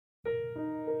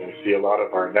see a lot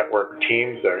of our network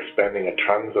teams that are spending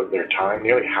tons of their time,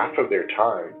 nearly half of their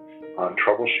time, on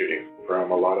troubleshooting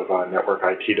from a lot of network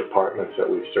IT departments that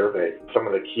we've surveyed. Some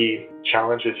of the key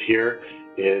challenges here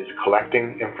is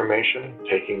collecting information,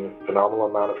 taking a phenomenal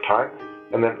amount of time,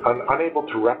 and then unable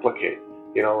to replicate.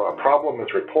 A problem is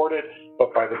reported,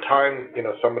 but by the time,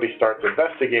 somebody starts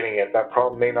investigating it, that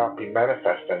problem may not be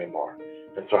manifest anymore.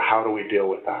 And so how do we deal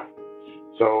with that?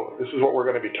 So this is what we're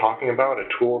going to be talking about, a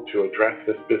tool to address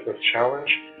this business challenge,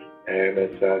 and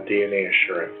it's DNA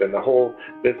assurance. And the whole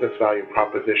business value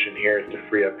proposition here is to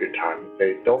free up your time.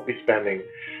 Don't be spending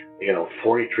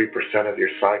 43% of your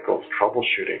cycles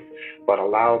troubleshooting, but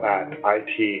allow that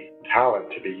IT talent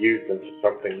to be used into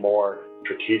something more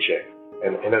strategic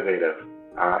and innovative,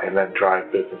 and then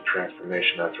drive business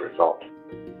transformation as a result.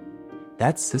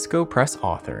 That's Cisco Press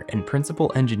author and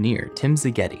principal engineer Tim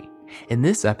Szigeti. In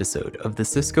this episode of the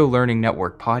Cisco Learning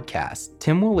Network Podcast,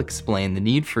 Tim will explain the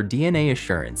need for DNA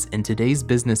assurance in today's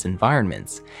business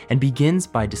environments and begins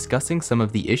by discussing some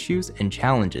of the issues and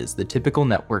challenges the typical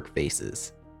network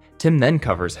faces. Tim then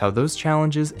covers how those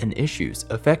challenges and issues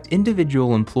affect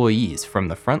individual employees from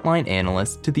the frontline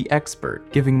analyst to the expert,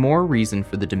 giving more reason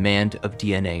for the demand of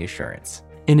DNA assurance.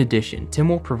 In addition, Tim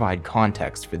will provide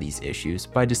context for these issues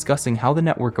by discussing how the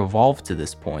network evolved to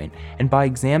this point and by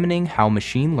examining how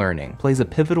machine learning plays a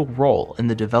pivotal role in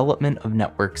the development of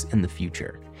networks in the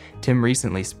future. Tim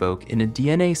recently spoke in a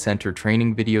DNA Center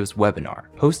Training Videos webinar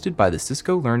hosted by the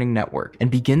Cisco Learning Network and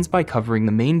begins by covering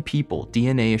the main people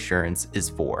DNA assurance is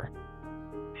for.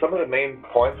 Some of the main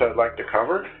points I'd like to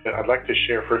cover, I'd like to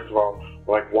share, first of all,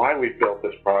 why we built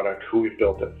this product, who we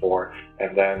built it for,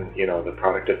 and then, the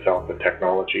product itself, the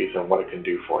technologies, and what it can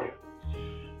do for you.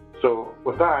 So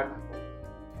with that,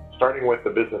 starting with the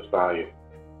business value,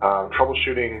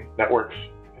 troubleshooting networks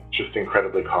is just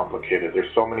incredibly complicated.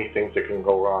 There's so many things that can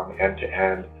go wrong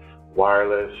end-to-end,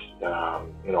 wireless,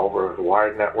 over the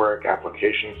wired network,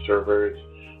 application servers,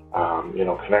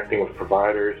 connecting with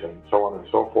providers, and so on and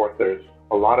so forth. There's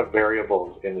a lot of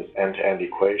variables in this end-to-end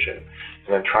equation,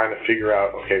 and then trying to figure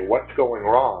out, what's going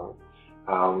wrong,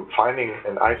 finding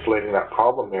and isolating that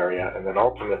problem area, and then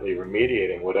ultimately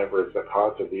remediating whatever is the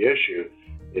cause of the issue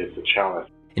is the challenge.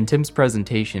 In Tim's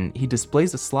presentation, he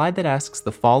displays a slide that asks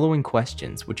the following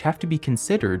questions which have to be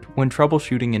considered when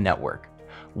troubleshooting a network.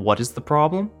 What is the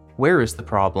problem? Where is the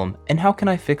problem? And how can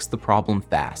I fix the problem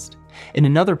fast? In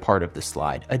another part of the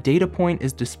slide, a data point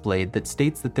is displayed that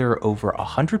states that there are over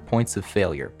 100 points of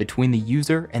failure between the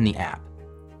user and the app.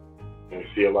 We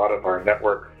see a lot of our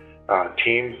network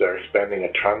teams that are spending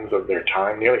tons of their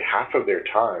time, nearly half of their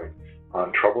time,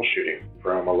 on troubleshooting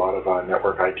from a lot of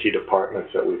network IT departments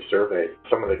that we've surveyed.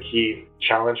 Some of the key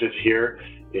challenges here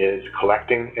is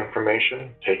collecting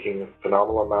information, taking a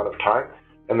phenomenal amount of time,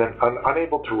 and then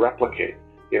unable to replicate.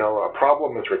 A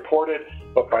problem is reported,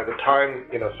 but by the time,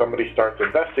 somebody starts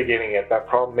investigating it, that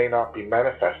problem may not be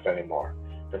manifest anymore.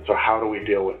 And so how do we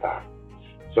deal with that?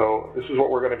 So this is what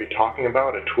we're going to be talking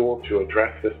about, a tool to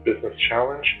address this business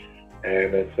challenge,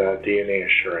 and it's DNA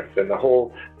assurance. And the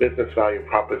whole business value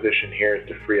proposition here is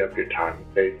to free up your time.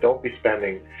 Don't be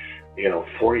spending,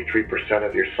 43%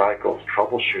 of your cycles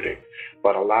troubleshooting,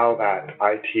 but allow that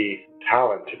IT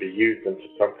talent to be used into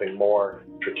something more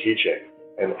strategic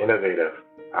and innovative,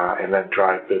 and then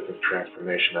drive business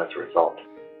transformation as a result.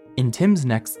 In Tim's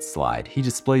next slide, he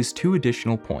displays two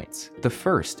additional points. The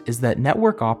first is that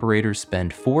network operators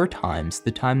spend 4 times the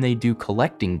time they do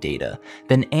collecting data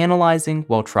than analyzing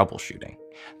while troubleshooting.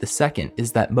 The second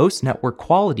is that most network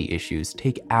quality issues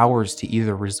take hours to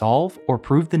either resolve or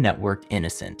prove the network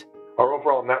innocent. Our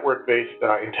overall network-based,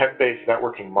 intent-based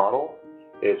networking model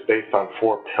is based on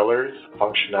 4 pillars: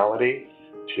 functionality,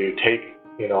 to take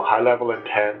high-level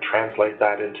intent, translate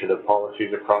that into the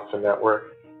policies across the network,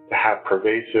 to have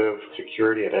pervasive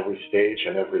security at every stage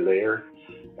and every layer.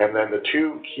 And then the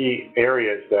 2 key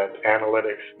areas that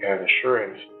analytics and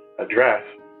assurance address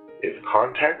is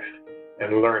context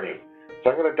and learning.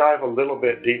 So I'm going to dive a little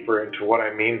bit deeper into what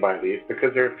I mean by these,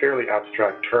 because they're fairly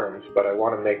abstract terms, but I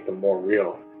want to make them more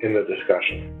real in the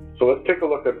discussion. So let's take a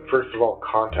look at, first of all,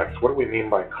 context. What do we mean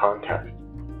by context?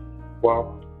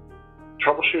 Well,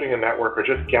 troubleshooting a network or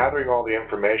just gathering all the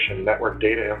information, network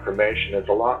data information, is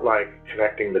a lot like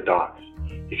connecting the dots.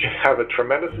 You can have a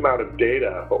tremendous amount of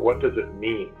data, but what does it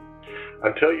mean?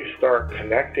 Until you start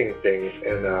connecting things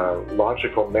in a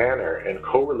logical manner and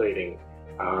correlating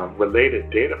related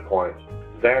data points,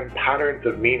 then patterns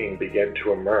of meaning begin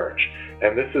to emerge.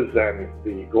 And this is then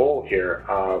the goal here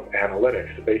of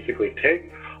analytics, to basically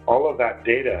take all of that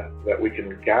data that we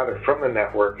can gather from the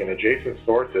network and adjacent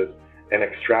sources and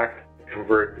extract,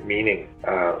 convert meaning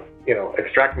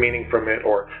extract meaning from it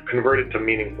or convert it to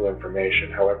meaningful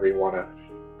information, however you want to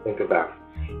think of that.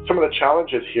 Some of the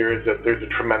challenges here is that there's a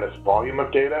tremendous volume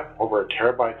of data. Over 1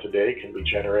 terabyte a day can be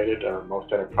generated on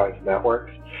most enterprise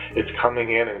networks. It's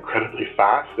coming in incredibly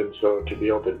fast, and so to be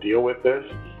able to deal with this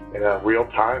in a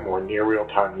real-time or near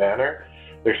real-time manner,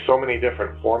 there's so many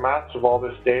different formats of all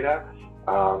this data.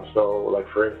 So like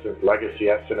for instance, legacy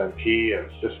SNMP and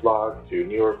syslog to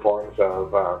newer forms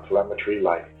of telemetry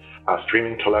like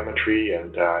streaming telemetry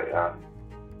and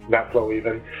NetFlow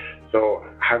even. So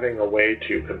having a way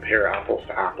to compare apples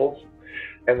to apples.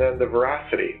 And then the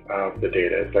veracity of the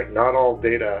data. It's like not all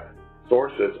data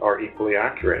sources are equally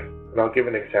accurate. And I'll give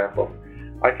an example.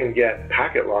 I can get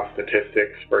packet loss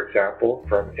statistics, for example,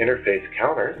 from interface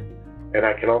counters, and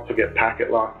I can also get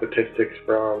packet loss statistics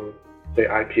from, say,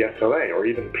 IPSLA or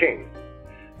even ping.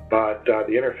 But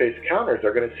the interface counters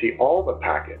are going to see all the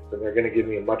packets, and they're going to give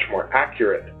me a much more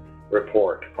accurate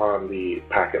report on the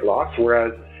packet loss,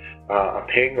 whereas a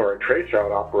ping or a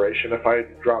traceroute operation, if I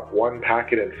drop one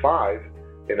packet in 5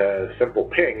 in a simple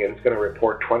ping, it's going to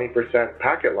report 20%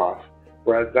 packet loss,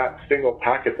 whereas that single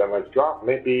packet that was dropped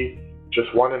may be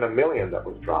just 1 in a million that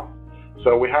was dropped.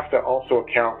 So we have to also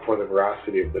account for the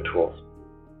veracity of the tools.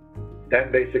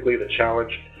 Then basically the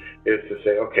challenge is to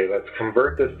say, okay, let's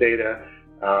convert this data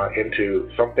into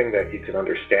something that you can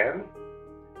understand,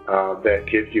 that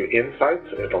gives you insights.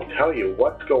 It'll tell you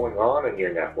what's going on in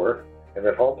your network, and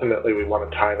then ultimately we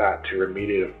want to tie that to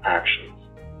remediative actions.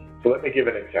 So let me give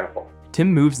an example.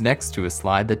 Tim moves next to a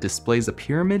slide that displays a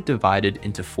pyramid divided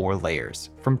into 4 layers.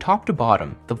 From top to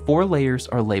bottom, the 4 layers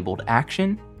are labeled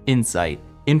action, insight,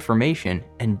 information,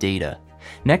 and data.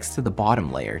 Next to the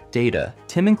bottom layer, data,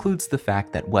 Tim includes the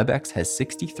fact that WebEx has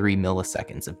 63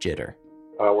 milliseconds of jitter.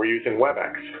 We're using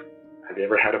WebEx. Have you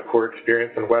ever had a poor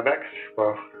experience in WebEx?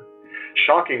 Well,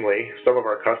 shockingly, some of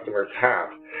our customers have.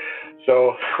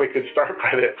 So we could start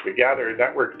by this. We gather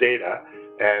network data,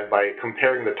 and by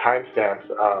comparing the timestamps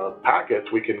of packets,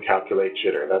 we can calculate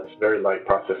jitter. That's very light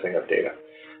processing of data.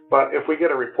 But if we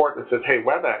get a report that says, hey,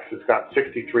 WebEx has got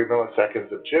 63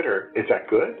 milliseconds of jitter, is that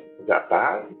good? Is that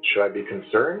bad? Should I be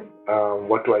concerned?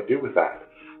 What do I do with that?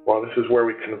 Well, this is where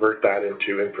we convert that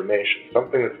into information,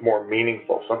 something that's more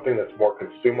meaningful, something that's more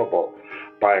consumable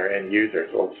by our end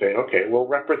users. We'll say, okay, we'll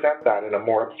represent that in a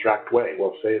more abstract way.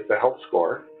 We'll say it's a health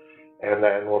score, and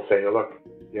then we'll say, look,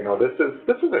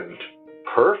 this isn't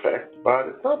perfect, but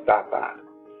it's not that bad.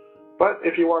 But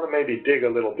if you want to maybe dig a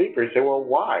little deeper, you say, well,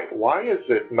 why? Why is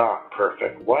it not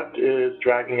perfect? What is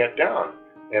dragging it down?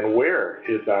 And where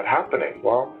is that happening?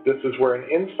 Well, this is where an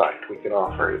insight we can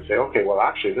offer. You say, okay, well,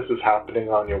 actually, this is happening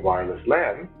on your wireless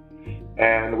LAN,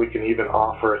 and we can even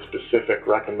offer a specific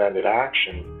recommended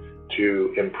action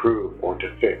to improve or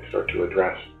to fix or to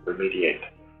address, remediate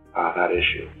that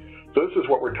issue. So this is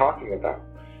what we're talking about.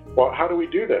 Well, how do we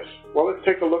do this? Well, let's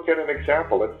take a look at an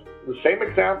example. It's the same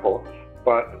example,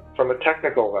 but from a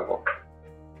technical level.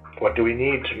 What do we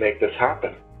need to make this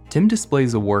happen? Tim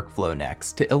displays a workflow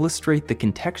next to illustrate the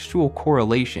contextual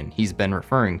correlation he's been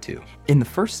referring to. In the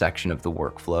first section of the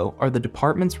workflow are the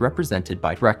departments represented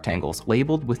by rectangles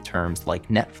labeled with terms like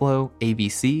NetFlow,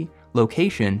 AVC,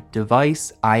 location,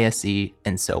 device, ISE,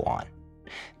 and so on.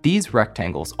 These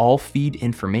rectangles all feed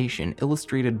information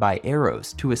illustrated by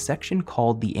arrows to a section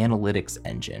called the analytics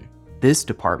engine. This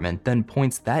department then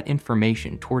points that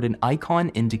information toward an icon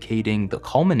indicating the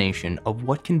culmination of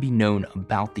what can be known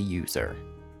about the user.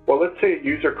 Well, let's say a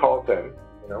user calls in,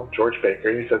 George Baker,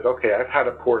 and he says, okay, I've had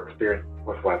a poor experience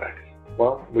with WebEx.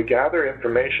 Well, we gather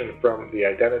information from the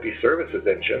identity services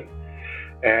engine,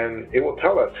 and it will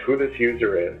tell us who this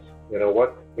user is,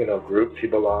 what groups he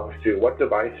belongs to, what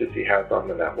devices he has on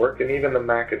the network, and even the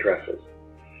MAC addresses.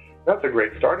 That's a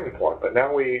great starting point, but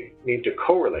now we need to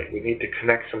correlate. We need to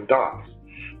connect some dots.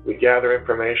 We gather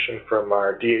information from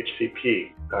our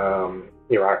DHCP,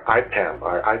 our IPAM,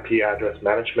 our IP address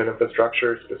management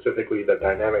infrastructure, specifically the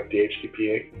dynamic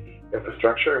DHCP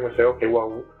infrastructure, and we say, okay,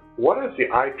 well, what is the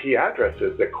IP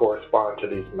addresses that correspond to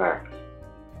these MACs?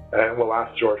 And we'll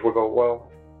ask George, we'll go, well,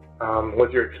 was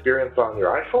your experience on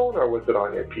your iPhone or was it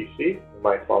on your PC? You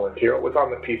might volunteer, it was on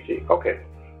the PC. Okay,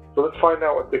 so let's find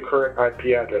out what the current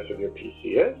IP address of your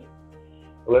PC is.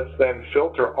 Let's then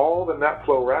filter all the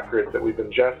NetFlow records that we've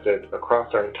ingested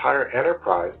across our entire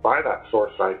enterprise by that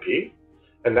source IP.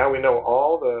 And now we know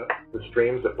all the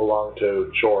streams that belong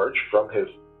to George from his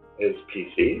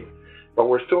PC, but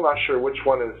we're still not sure which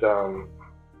one is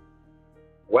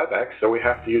WebEx, so we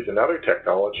have to use another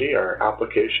technology, our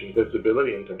application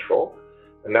visibility and control.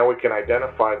 And now we can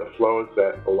identify the flows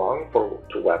that belong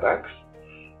to WebEx.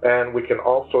 And we can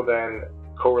also then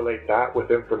correlate that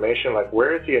with information like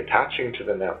where is he attaching to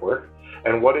the network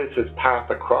and what is his path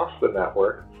across the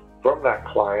network from that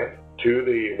client to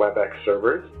the WebEx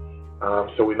servers,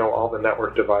 so we know all the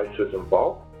network devices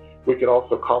involved. We can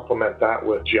also complement that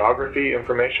with geography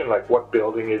information, like what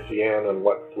building is he in and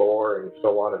what floor and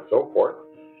so on and so forth.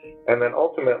 And then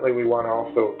ultimately we want to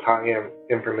also tie in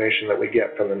information that we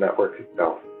get from the network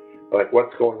itself, like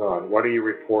what's going on, what are you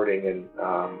reporting, and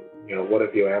what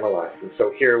have you analyzed. And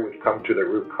so here we've come to the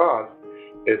root cause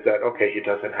is that, okay, he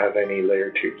doesn't have any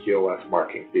layer 2 QoS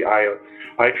markings. The IEEE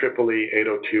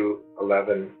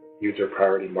 802.11 user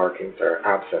priority markings are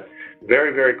absent.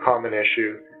 Very, very common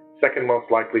issue. Second most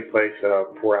likely place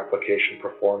of poor application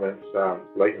performance,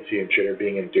 latency and jitter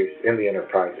being induced in the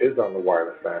enterprise is on the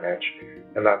wireless LAN edge,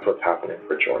 and that's what's happening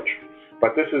for George.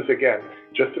 But this is, again,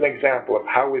 just an example of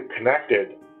how we've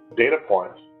connected data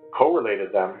points,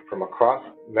 correlated them from across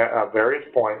various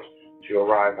points to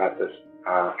arrive at this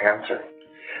answer.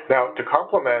 Now, to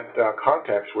complement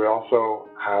context, we also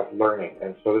have learning,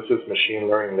 and so this is machine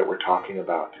learning that we're talking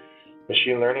about.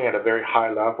 Machine learning at a very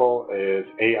high level is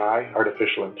AI,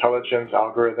 artificial intelligence,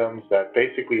 algorithms that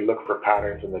basically look for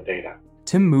patterns in the data.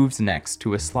 Tim moves next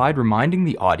to a slide reminding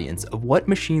the audience of what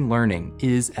machine learning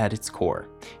is at its core.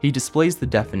 He displays the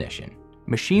definition.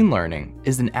 Machine learning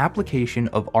is an application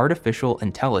of artificial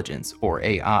intelligence, or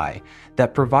AI,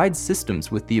 that provides systems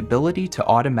with the ability to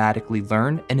automatically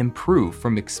learn and improve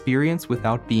from experience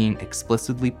without being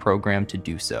explicitly programmed to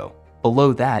do so.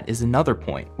 Below that is another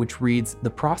point, which reads, the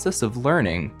process of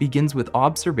learning begins with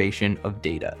observation of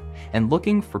data and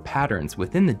looking for patterns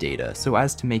within the data so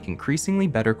as to make increasingly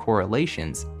better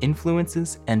correlations,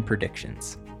 influences, and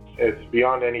predictions. It's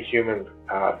beyond any human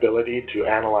ability to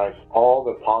analyze all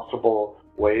the possible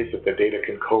ways that the data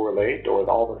can correlate or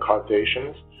all the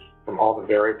causations from all the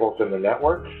variables in the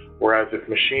network, whereas if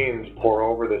machines pore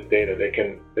over this data, they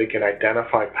can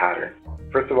identify patterns.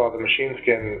 First of all, the machines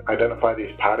can identify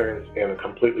these patterns in a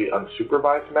completely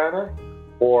unsupervised manner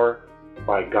or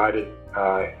by guided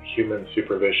human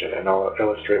supervision, and I'll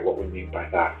illustrate what we mean by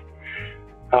that.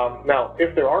 Now,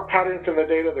 if there are patterns in the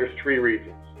data, there's three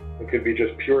reasons. It could be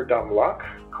just pure dumb luck,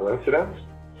 coincidence.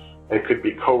 It could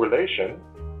be correlation,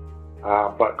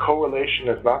 but correlation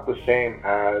is not the same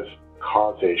as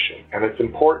causation, and it's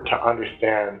important to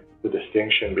understand the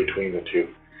distinction between the two.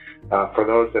 For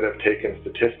those that have taken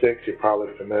statistics, you're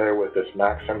probably familiar with this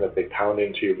maxim that they pound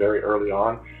into you very early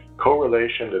on.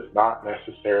 Correlation does not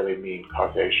necessarily mean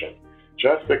causation.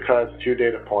 Just because two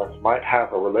data points might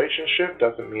have a relationship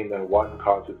doesn't mean that one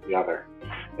causes the other.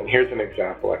 And here's an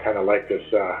example. I kind of like this,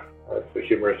 it's a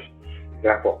humorous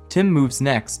example. Tim moves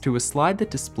next to a slide that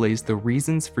displays the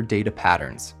reasons for data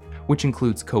patterns, which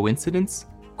includes coincidence,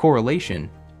 correlation,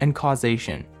 and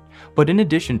causation. But in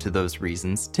addition to those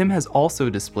reasons, Tim has also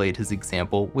displayed his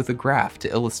example with a graph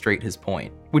to illustrate his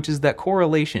point, which is that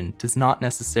correlation does not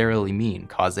necessarily mean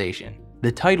causation.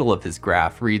 The title of his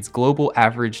graph reads Global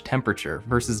Average Temperature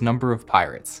versus Number of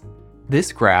Pirates.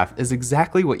 This graph is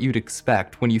exactly what you'd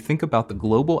expect when you think about the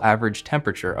global average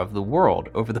temperature of the world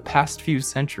over the past few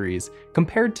centuries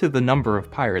compared to the number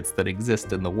of pirates that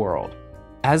exist in the world.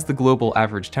 As the global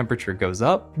average temperature goes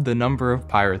up, the number of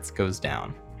pirates goes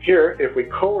down. Here, if we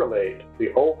correlate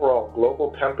the overall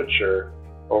global temperature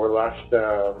over the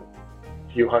last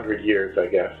few hundred years, I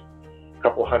guess, a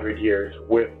couple hundred years,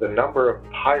 with the number of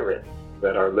pirates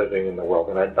that are living in the world,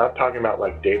 and I'm not talking about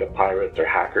like data pirates or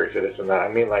hackers or this and that,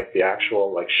 I mean like the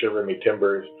actual like Shiver Me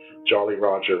Timbers, Jolly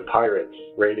Roger pirates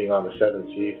raiding on the seven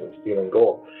seas and stealing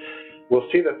gold, we'll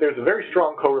see that there's a very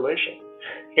strong correlation.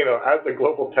 As the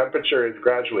global temperature is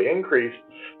gradually increased,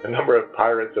 the number of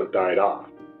pirates have died off.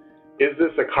 Is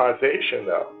this a causation,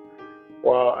 though?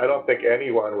 Well, I don't think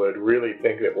anyone would really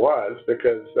think it was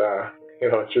because,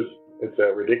 it's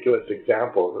a ridiculous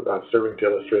example serving to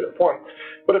illustrate a point.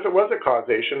 But if it was a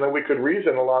causation, then we could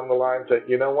reason along the lines that,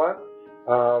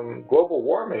 global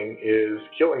warming is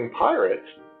killing pirates,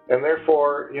 and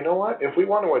therefore, if we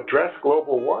want to address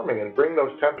global warming and bring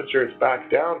those temperatures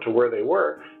back down to where they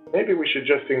were, maybe we should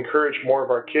just encourage more of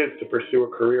our kids to pursue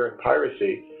a career in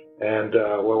piracy, and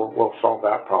we'll solve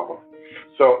that problem.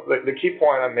 So the key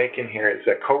point I'm making here is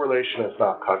that correlation is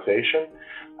not causation.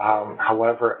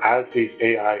 However, as these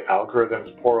AI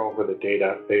algorithms pore over the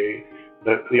data,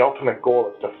 the ultimate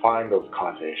goal is to find those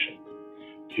causations,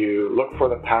 to look for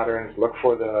the patterns, look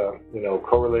for the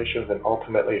correlations, and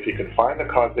ultimately, if you can find the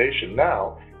causation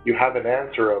now, you have an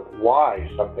answer of why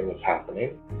something is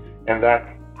happening, and that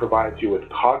provides you with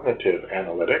cognitive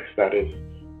analytics. That is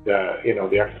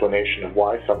the explanation of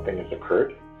why something has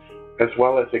occurred, as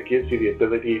well as it gives you the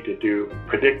ability to do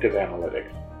predictive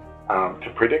analytics, to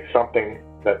predict something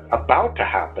that's about to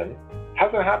happen.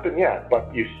 Hasn't happened yet,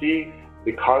 but you see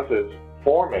the causes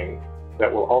forming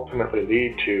that will ultimately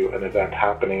lead to an event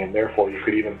happening, and therefore you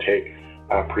could even take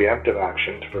preemptive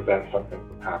action to prevent something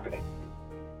from happening.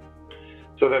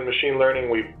 So then machine learning,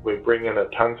 we bring in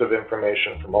tons of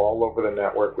information from all over the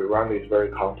network. We run these very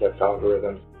complex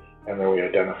algorithms, and then we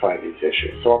identify these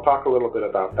issues. So I'll talk a little bit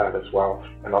about that as well,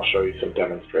 and I'll show you some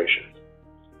demonstrations.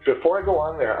 Before I go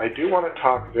on there, I do want to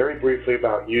talk very briefly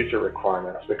about user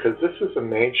requirements, because this is a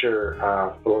major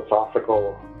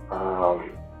philosophical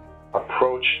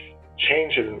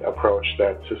change in approach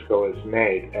that Cisco has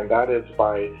made, and that is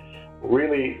by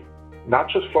really not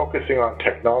just focusing on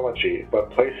technology,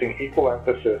 but placing equal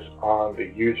emphasis on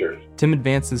the users. Tim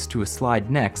advances to a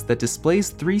slide next that displays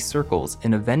 3 circles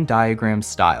in a Venn diagram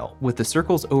style, with the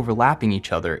circles overlapping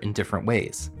each other in different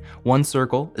ways. One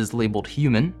circle is labeled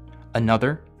human,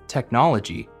 another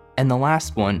technology, and the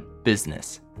last one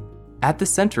business. At the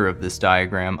center of this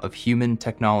diagram of human,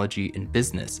 technology, and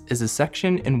business is a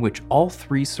section in which all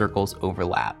 3 circles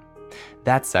overlap.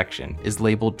 That section is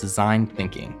labeled design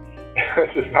thinking.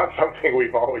 This is not something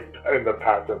we've always done in the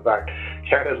past. In fact,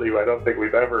 candidly, I don't think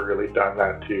we've ever really done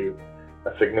that to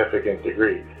a significant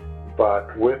degree.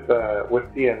 But with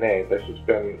DNA, this has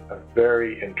been a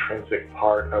very intrinsic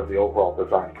part of the overall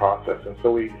design process. And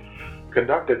so we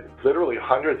conducted literally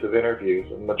hundreds of interviews,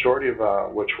 the majority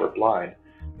of which were blind,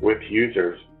 with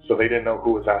users. So they didn't know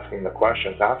who was asking the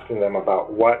questions, asking them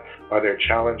about what are their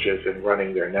challenges in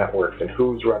running their networks and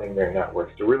who's running their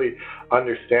networks, to really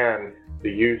understand the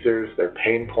users, their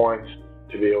pain points,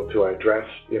 to be able to address,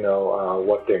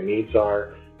 what their needs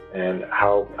are and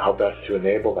how best to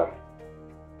enable them.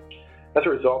 As a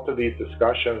result of these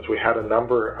discussions, we had a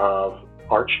number of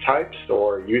archetypes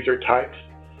or user types,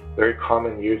 very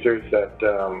common users that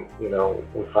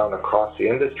we found across the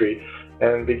industry,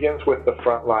 and begins with the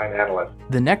frontline analyst.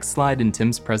 The next slide in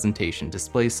Tim's presentation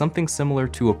displays something similar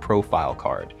to a profile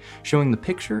card, showing the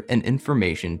picture and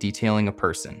information detailing a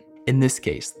person. In this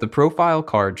case, the profile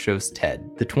card shows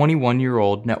Ted, the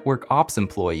 21-year-old network ops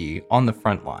employee on the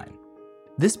front line.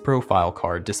 This profile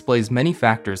card displays many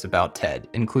factors about Ted,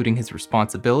 including his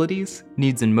responsibilities,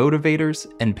 needs and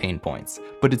motivators, and pain points.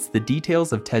 But it's the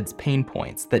details of Ted's pain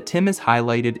points that Tim has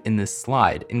highlighted in this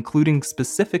slide, including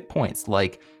specific points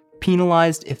like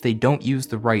penalized if they don't use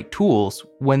the right tools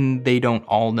when they don't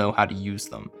all know how to use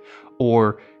them,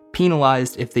 or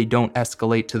penalized if they don't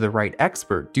escalate to the right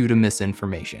expert due to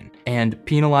misinformation, and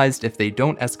penalized if they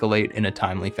don't escalate in a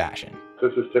timely fashion.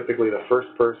 This is typically the first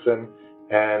person,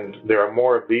 and there are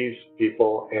more of these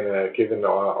people in a given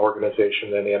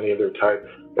organization than any other type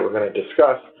that we're going to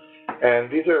discuss. And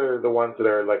these are the ones that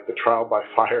are like the trial by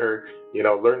fire,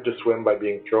 learn to swim by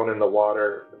being thrown in the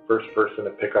water, the first person to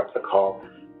pick up the call.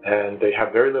 And they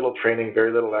have very little training,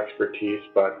 very little expertise,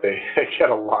 but they get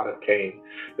a lot of pain.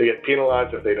 They get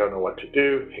penalized if they don't know what to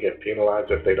do. They get penalized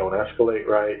if they don't escalate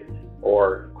right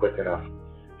or quick enough.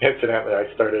 Incidentally,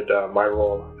 I started my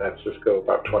role at Cisco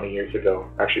about 20 years ago,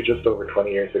 actually just over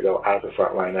 20 years ago, as a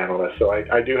frontline analyst. So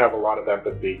I do have a lot of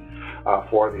empathy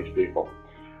for these people.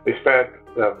 They spend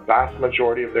the vast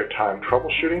majority of their time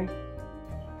troubleshooting,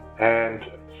 and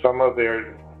some of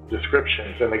their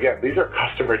descriptions, and again, these are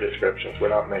customer descriptions, we're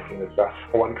not making this up.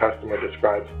 One customer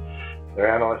describes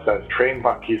their analyst as train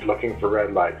monkeys looking for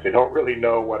red lights. They don't really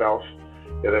know what else,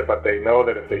 but they know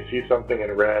that if they see something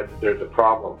in red, there's a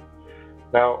problem.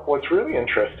 Now, what's really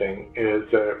interesting is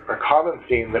a common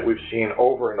theme that we've seen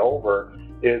over and over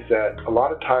is that a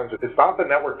lot of times it's not the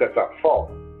network that's at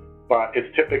fault, but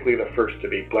it's typically the first to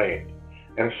be blamed.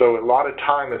 And so a lot of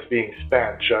time is being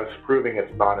spent just proving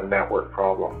it's not a network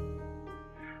problem.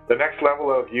 The next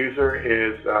level of user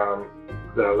is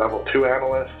the level 2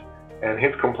 analyst, and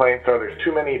his complaints are there's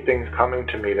too many things coming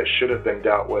to me that should have been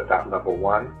dealt with at level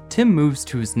 1. Tim moves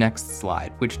to his next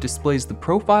slide, which displays the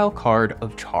profile card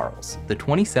of Charles, the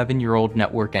 27-year-old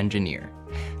network engineer.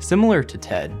 Similar to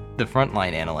Ted, the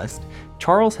frontline analyst,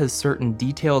 Charles has certain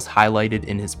details highlighted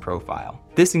in his profile.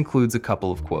 This includes a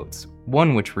couple of quotes,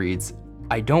 one which reads,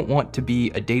 "I don't want to be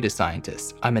a data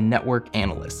scientist, I'm a network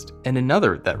analyst," and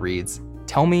another that reads,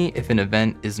 "Tell me if an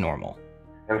event is normal."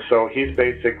 And so he's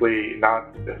basically not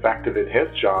effective in his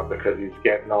job because he's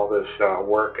getting all this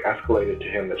work escalated to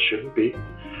him that shouldn't be.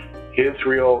 His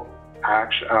real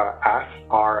asks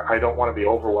are, I don't want to be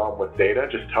overwhelmed with data,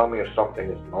 just tell me if something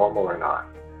is normal or not.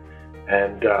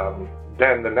 And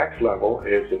then the next level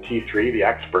is the T3, the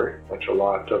expert, which a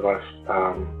lot of us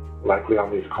likely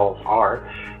on these calls are.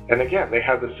 And again, they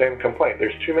have the same complaint.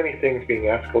 There's too many things being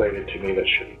escalated to me that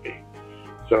shouldn't be.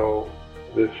 So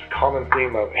this common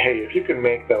theme of, hey, if you can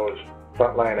make those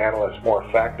frontline analysts more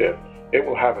effective, it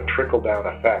will have a trickle-down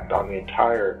effect on the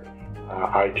entire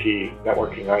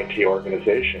networking IT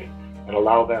organization and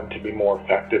allow them to be more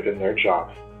effective in their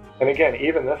jobs. And again,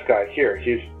 even this guy here,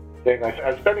 he's saying,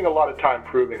 I'm spending a lot of time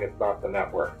proving it's not the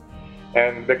network.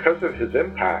 And because of his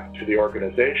impact to the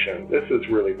organization, this is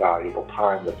really valuable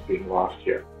time that's being lost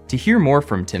here. To hear more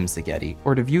from Tim Szigeti,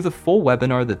 or to view the full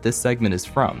webinar that this segment is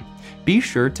from, be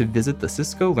sure to visit the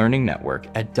Cisco Learning Network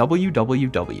at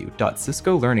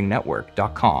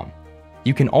www.ciscolearningnetwork.com.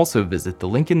 You can also visit the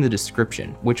link in the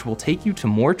description, which will take you to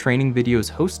more training videos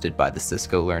hosted by the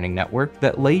Cisco Learning Network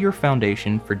that lay your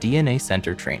foundation for DNA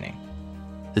Center training.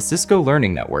 The Cisco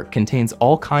Learning Network contains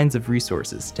all kinds of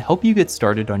resources to help you get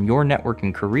started on your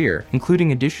networking career,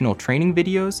 including additional training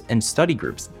videos and study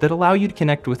groups that allow you to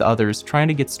connect with others trying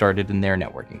to get started in their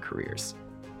networking careers.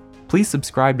 Please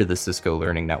subscribe to the Cisco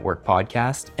Learning Network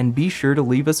podcast and be sure to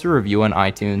leave us a review on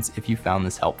iTunes if you found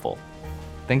this helpful.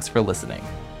 Thanks for listening.